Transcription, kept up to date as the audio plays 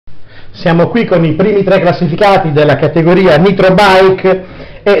Siamo qui con i primi 3 classificati della categoria Nitro Bike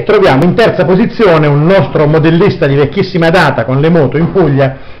e troviamo in terza posizione un nostro modellista di vecchissima data con le moto in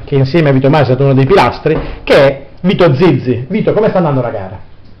Puglia, che insieme a Vito è stato uno dei pilastri, che è Vito Zizzi. Vito, come sta andando la gara?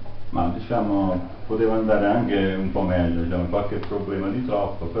 Ma diciamo, poteva andare anche un po' meglio, diciamo, qualche problema di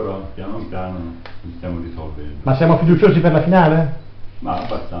troppo, però piano piano li stiamo risolvendo. Ma siamo fiduciosi per la finale? Ma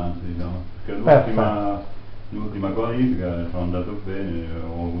abbastanza, diciamo, perché l'ultima qualifica sono andato bene,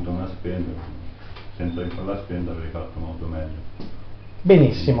 ho avuto una spenta, senza la spenta avrei fatto molto meglio.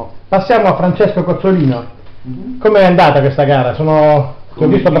 Benissimo, passiamo a Francesco Cozzolino. Come è andata questa gara? Ti ho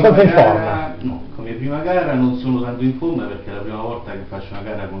visto abbastanza in forma. No, come prima gara non sono tanto in forma perché è la prima volta che faccio una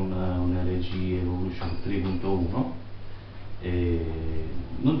gara con un LG Evolution 3.1 e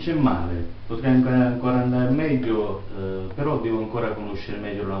non c'è male, potrei ancora andare meglio, però devo ancora conoscere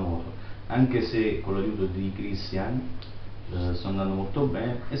meglio la moto, anche se con l'aiuto di Christian sto andando molto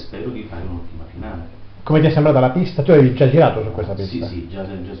bene e spero di fare un'ottima finale. Come ti è sembrata la pista? Tu avevi già girato su questa pista? Sì, già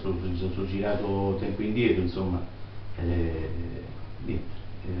sono girato tempo indietro, insomma,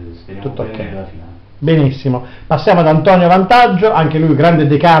 speriamo tutto bene ok. nella finale. Benissimo, passiamo ad Antonio Vantaggio, anche lui grande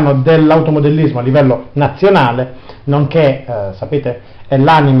decano dell'automodellismo a livello nazionale, nonché, sapete, è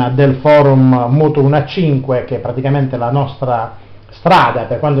l'anima del forum Moto 1-5, che è praticamente la nostra strada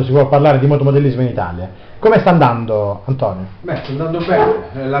per quando si vuole parlare di motomodellismo in Italia. Come sta andando, Antonio? Beh, sta andando bene,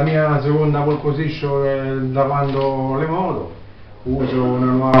 è la mia seconda pole position lavando le moto, uso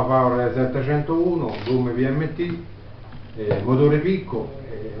una nuova Power 701, gomme PMT, motore picco,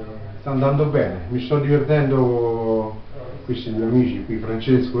 sta andando bene, mi sto divertendo questi due amici qui,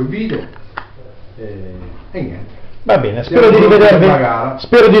 Francesco e Vito, e niente. Va bene, spero di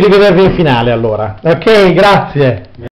rivedervi in finale allora. Ok, grazie.